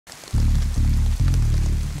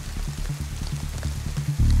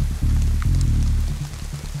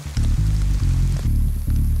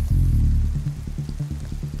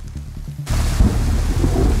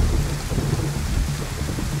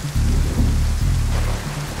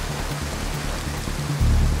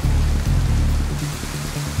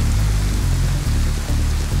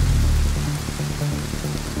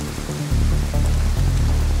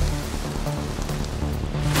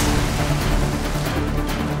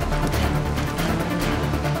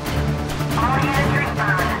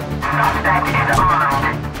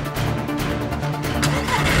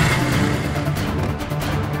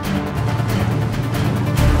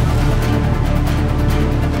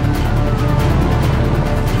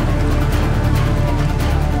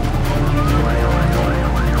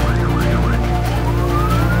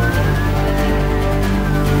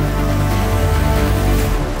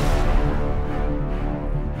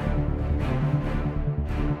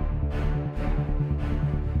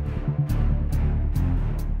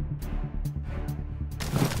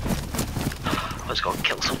just gotta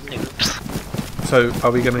kill some noobs. So,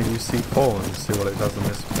 are we going to use C4 and see what it does on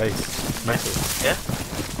this base metal? Yeah.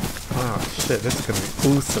 Oh shit, this is going to be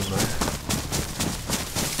awesome, man.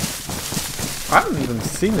 I haven't even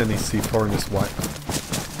seen any C4 in this wipe.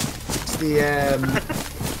 It's the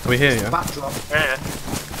Are we here, yeah? backdrop. Yeah.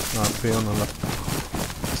 Right, be on the left.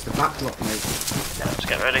 It's the backdrop, mate. Yeah, let's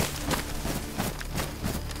get ready.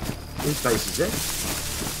 Whose base is it?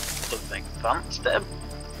 Something advanced him.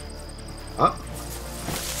 Oh,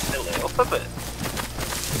 Build it up a bit.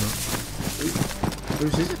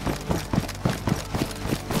 whose is it?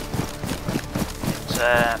 It's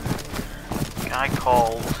a guy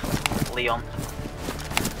called Leon.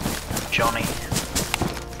 Johnny.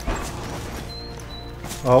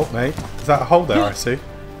 Oh, mate. Is that a hole there, I see? You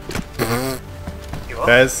what?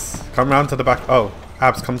 There's... Come round to the back. Oh,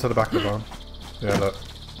 Abs, come to the back of the barn. Yeah, look.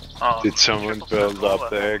 Oh, Did someone build up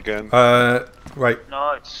there again? Right.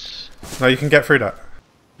 No, it's... No, you can get through that.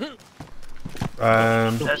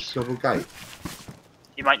 Double gate.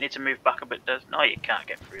 You might need to move back a bit. No, you can't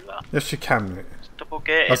get through that. Yes, you can, mate. It's double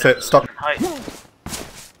gated. That's it, stop. Height.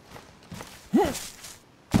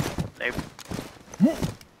 Nope.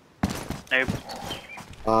 Nope.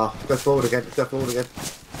 Ah, go forward again. Go forward again.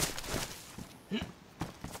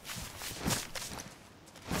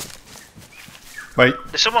 Wait.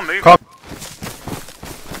 There's someone moving. Come.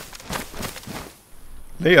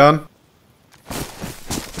 Leon.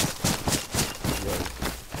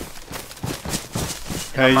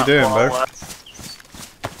 How you doing, bro?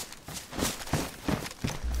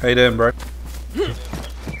 How you doing, bro?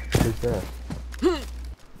 Who's there?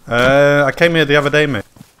 I came here the other day, mate.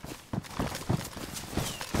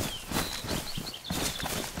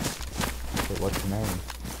 Wait, what's your name?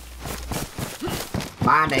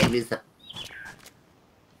 My name is the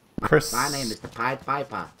Chris. My name is the Pied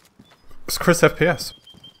Piper. It's ChrisFPS.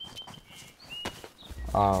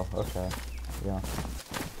 Oh, okay. Yeah.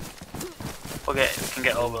 We can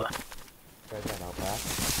get over there. Try that out back.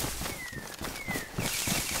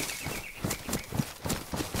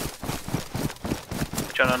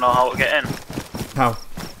 Do you want to know how to get in? How?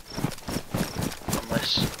 From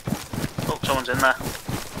this. Oh, someone's in there.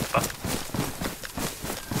 Back.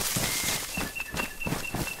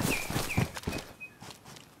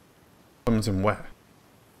 Someone's in where?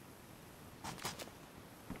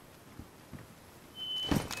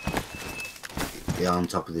 Yeah, on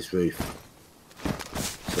top of this roof.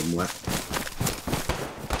 Somewhere.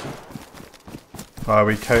 Are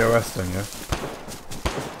we KOS then, yeah?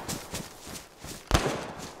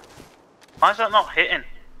 Why is that not hitting?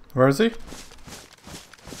 Where is he?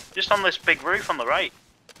 Just on this big roof on the right.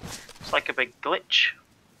 It's like a big glitch.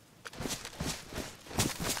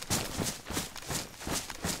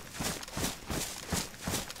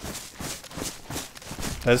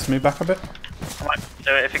 There's me back a bit. I might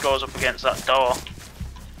do it if he goes up against that door.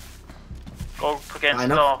 Go up against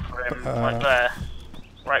the door for him, like there.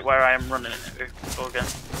 Right where I am running it. Go again.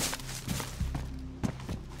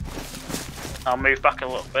 I'll move back a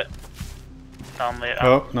little bit. Down the...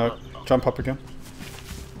 Oh, no. Jump up again.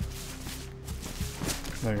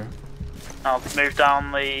 There you go. I'll move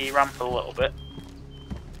down the ramp a little bit.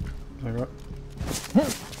 There you go.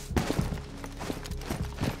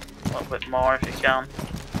 A little bit more if you can.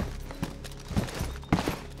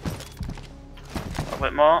 A little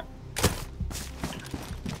bit more.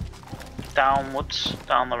 Downwards,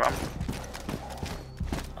 down the ramp.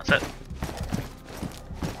 That's it.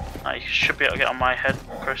 Now you should be able to get on my head,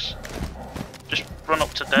 Chris. Just run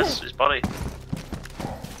up to Dez's body.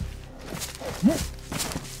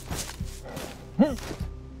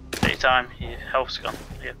 Take your time, your health's gone.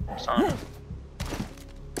 Yeah, stamina.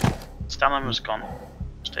 Stamina's gone.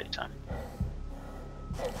 Just take your time.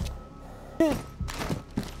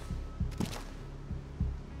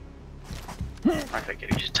 I think you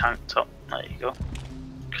just tanked up. There you go.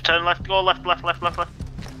 Turn left, go left, left, left, left, left.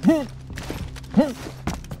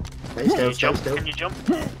 Stay still, Can you stay jump? still. Can you jump?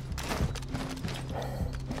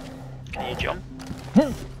 Can you jump?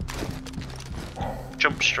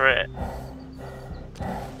 Jump straight.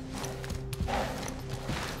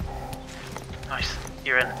 Nice,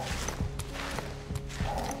 you're in.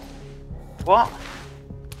 What?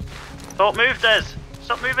 Don't move, Des!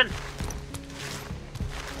 Stop moving!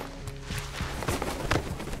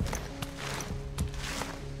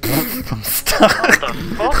 I'm stuck.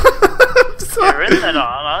 What the fuck? You're in there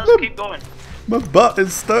now, let's keep going. My butt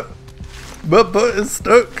is stuck. My butt is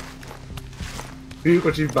stuck. Who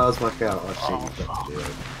got you bounce back out? Oh shit, Oh, you've got to do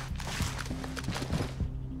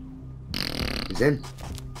it. He's in.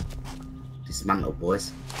 Dismantle,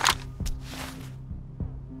 boys.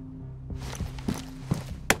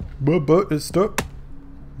 My butt is stuck.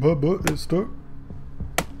 But it's stuck.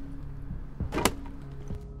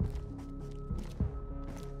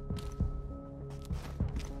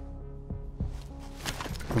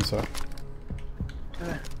 I'm sorry.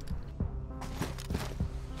 Okay.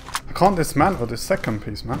 I can't dismantle this second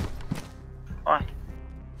piece, man. Why?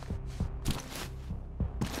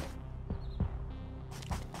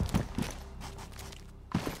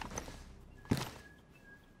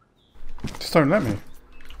 Just don't let me.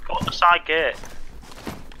 Go up the side gate.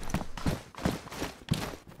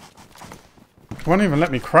 It won't even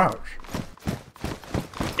let me crouch.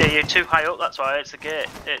 Yeah, you're too high up, that's why it's the gate.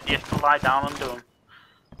 You have to lie down and do them.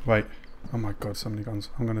 Wait. Oh my god, so many guns.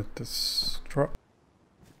 I'm gonna destroy.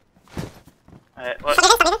 What?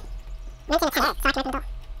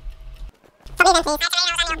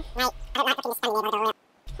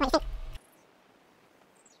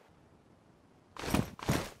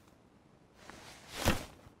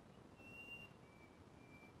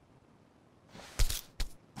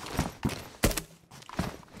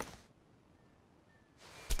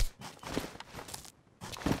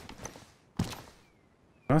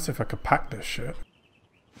 Nice if I could pack this shit.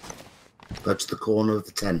 Go to the corner of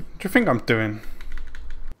the tent. What do you think I'm doing?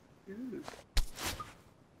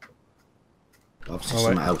 Obviously, Oh,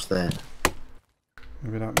 something wait. else there.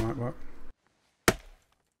 Maybe that might work.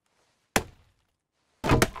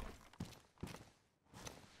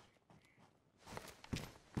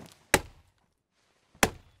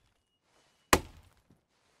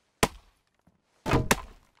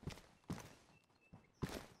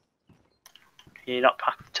 Can you not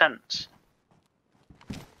pack the tents?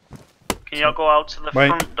 Can you not go out to the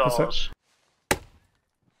front doors?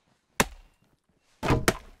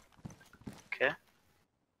 Okay.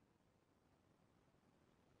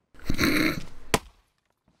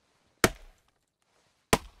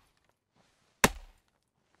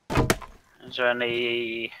 Is there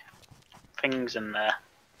any things in there?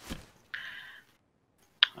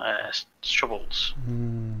 Shovels.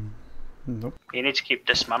 Nope. You need to keep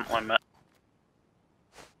dismantling it.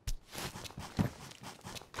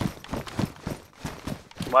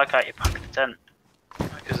 Why can't you pack the tent?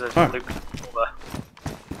 Because there's loot over.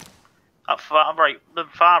 That far right, the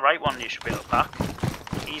far right one you should be able to pack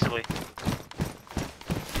easily.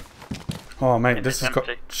 Oh mate, And this it's has got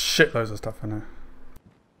empty. shitloads of stuff in there.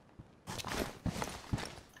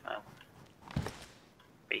 Well,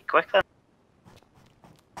 be quick then.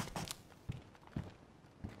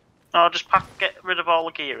 No, just get rid of all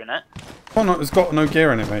the gear in it. Oh no, it's got no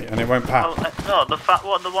gear in it, mate, and it won't pack. Well, no,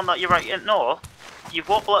 the one that you're right in. No, you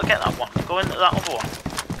won't be able to get that one. Go into that other one.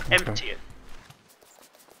 Empty it.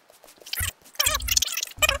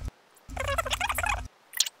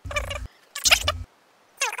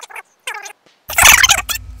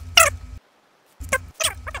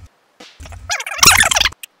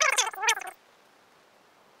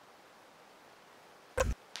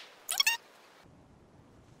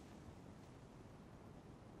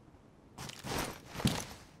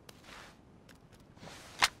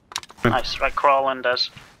 Nice, right, crawling does.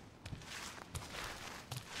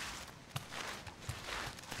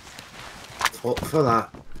 For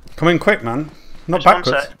that. Come in quick, man. Not Just one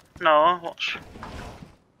backwards. sec. No, watch.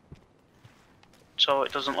 So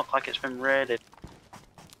it doesn't look like it's been raided.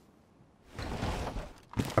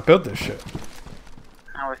 I build this shit.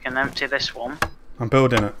 Now we can empty this one. I'm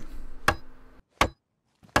building it.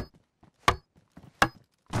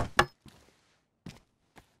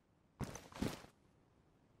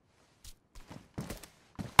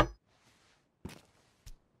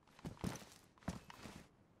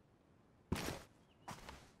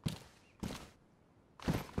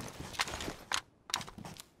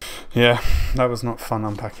 Yeah, that was not fun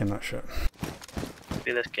unpacking that shit.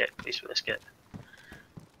 Be this kit, please for this kit.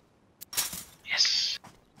 Yes.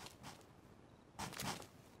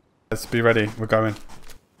 Let's be ready, we're going.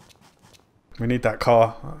 We need that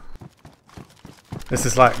car. This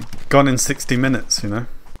is like Gone in 60 Minutes, you know?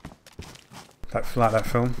 Like that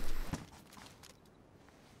film.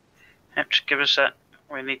 Yep, just give us a...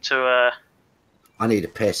 We need to, I need a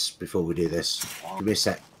piss before we do this. Give me a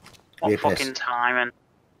sec. Give me what a piss. fucking timing.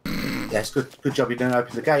 Yes, good job you didn't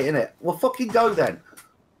open the gate, innit? Well, fucking go then.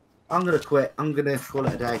 I'm gonna quit. I'm gonna call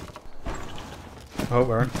it a day. Oh,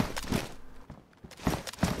 we're in.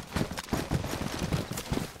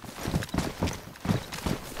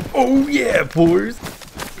 Oh yeah, boys!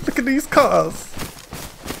 Look at these cars!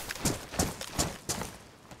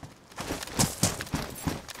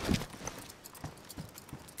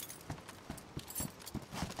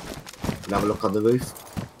 Can I have a look on the roof?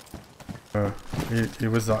 He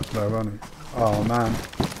was up there, wasn't he? Oh man,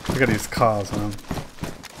 look at these cars, man.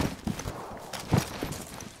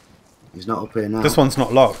 He's not up here now. This one's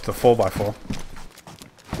not locked, the 4x4.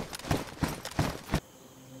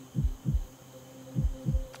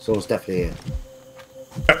 Someone's definitely here.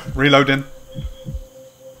 Yep, reloading.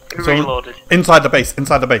 So, Reloaded. inside the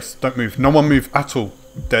base. Don't move. No one move at all.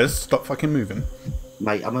 Des, stop fucking moving.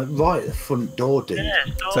 Mate, I'm right at the front door, dude. Yeah,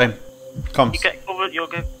 door. Same. Comms. You'll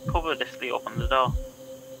get covered if they open the door.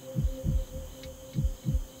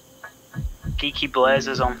 Geeky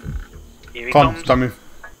blazers on. Here he Comms, comes. don't move.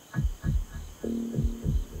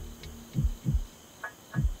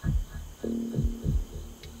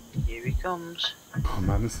 Here he comes. Oh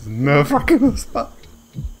man, this is nerve-wracking as fuck.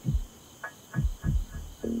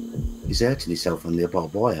 He's hurting himself on the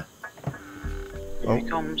barbed wire. Here he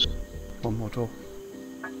comes. One more door.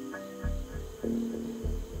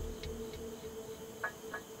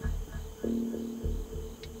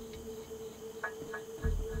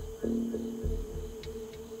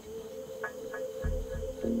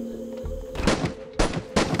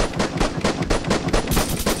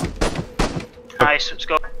 Nice, let's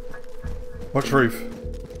go. Watch roof.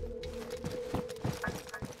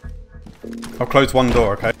 I'll close one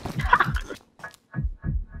door, okay?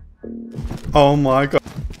 Oh my god.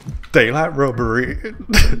 Daylight robbery.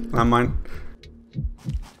 Not mine.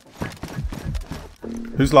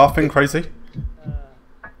 Who's laughing crazy?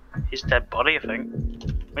 His dead body, I think.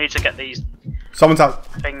 We need to get these Someone's out.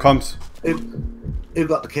 things. Comms. Who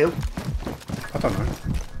got the kill? I don't know.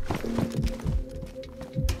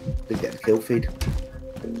 Didn't get the kill feed.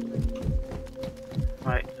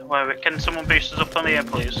 Right, wait, can someone boost us up on the air,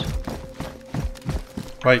 please?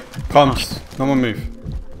 Wait, comms. No one move.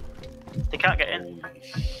 They can't get in. Holy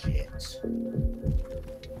shit.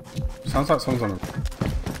 Sounds like someone's on a...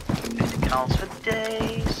 Calls for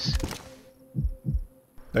days.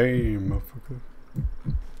 Damn, motherfucker.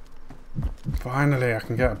 Finally, I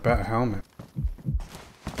can get a better helmet.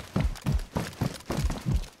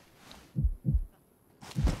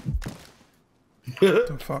 What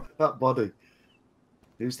the fuck? That body.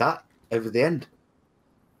 Who's that? Over the end.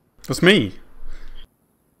 That's me.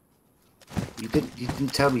 You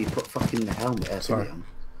didn't tell me you put fucking the helmet Sorry. on.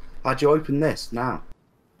 How'd you open this now?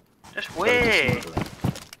 Just wait.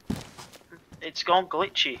 It's gone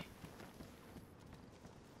glitchy.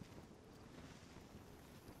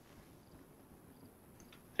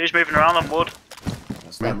 Who's moving around on wood?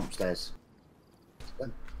 That's them upstairs.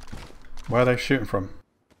 Where are they shooting from?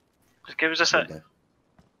 Just give us a sec. Window.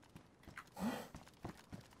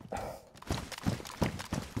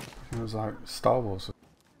 It was like Star Wars.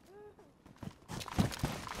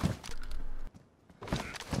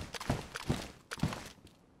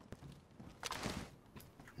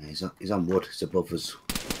 Yeah, he's on wood. He's above us.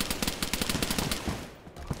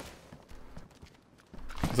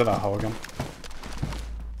 Is it that hole again?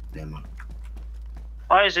 Yeah, man.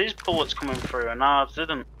 Why is his bullets coming through and ours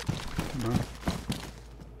didn't? No.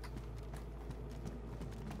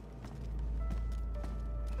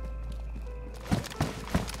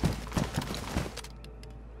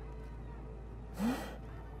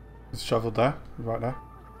 It's shoveled there, right there.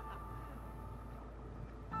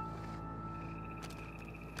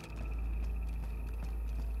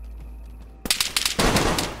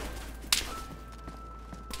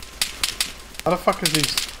 How the fuck is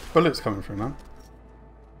these bullets coming through, man?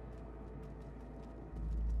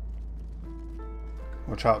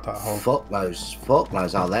 Watch out that hole. Fuck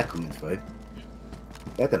knows how they're coming through.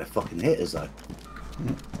 They're gonna fucking hit us though.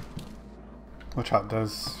 Watch out,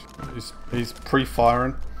 he's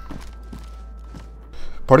pre-firing.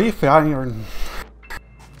 Pre-firing.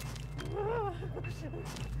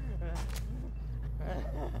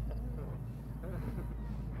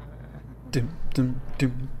 Dum dum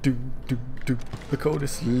dum dum dum dum. Look at all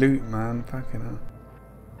this loot, man. Fucking hell.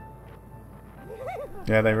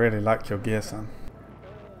 Yeah, they really like your gear, son.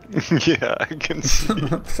 Yeah, I can see.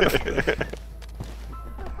 Look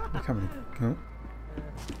how many. Oh.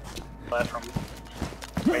 Where from?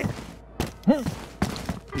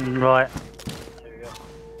 Right. There we go.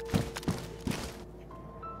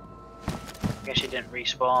 Guess you didn't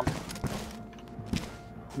respawn.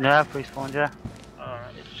 Yeah, I've respawned, yeah.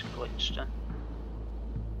 Alright, it just glitched in.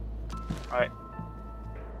 Right.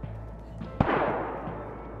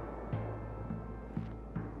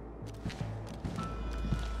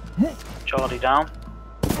 Charlie down.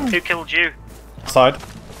 Who killed you? Side.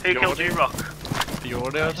 Who killed you, Rock?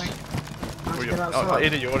 Jordi, I think. Let's Or get ja, outside. är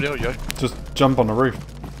det Jordi? Ja. Just jump on the roof.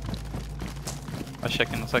 I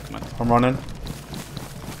check in a second, man. I'm running.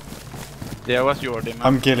 Yeah, it was Jordi, man.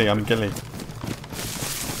 I'm Gilly, I'm Gilly.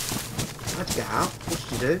 Let's get out. What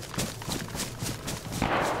should you do?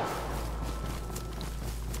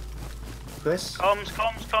 Chris? Comms,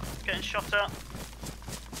 get getting shot at.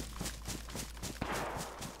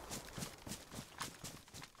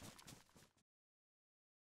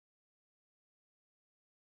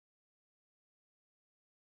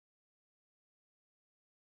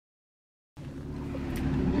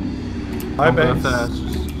 Hi, base. Fast.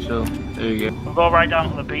 Just chill. There you go. We'll go right down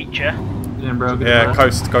to the beach, yeah? Yeah, bro. Get Yeah, back.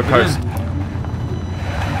 coast. Go coast.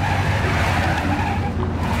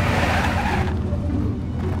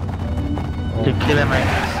 You're killing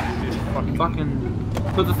me. Fucking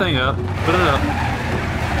put the thing up. Put it up.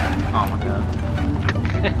 Oh my god.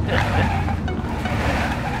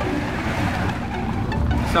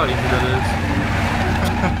 That's how easy that is.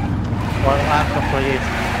 Well, I'm completed.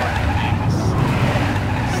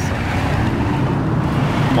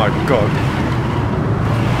 Oh my god.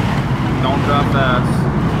 Don't drop fast.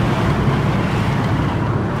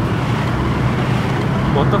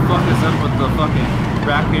 What the fuck is up with the fucking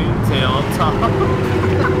raccoon tail up top?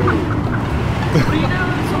 What are you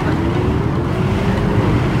doing?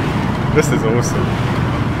 This is awesome.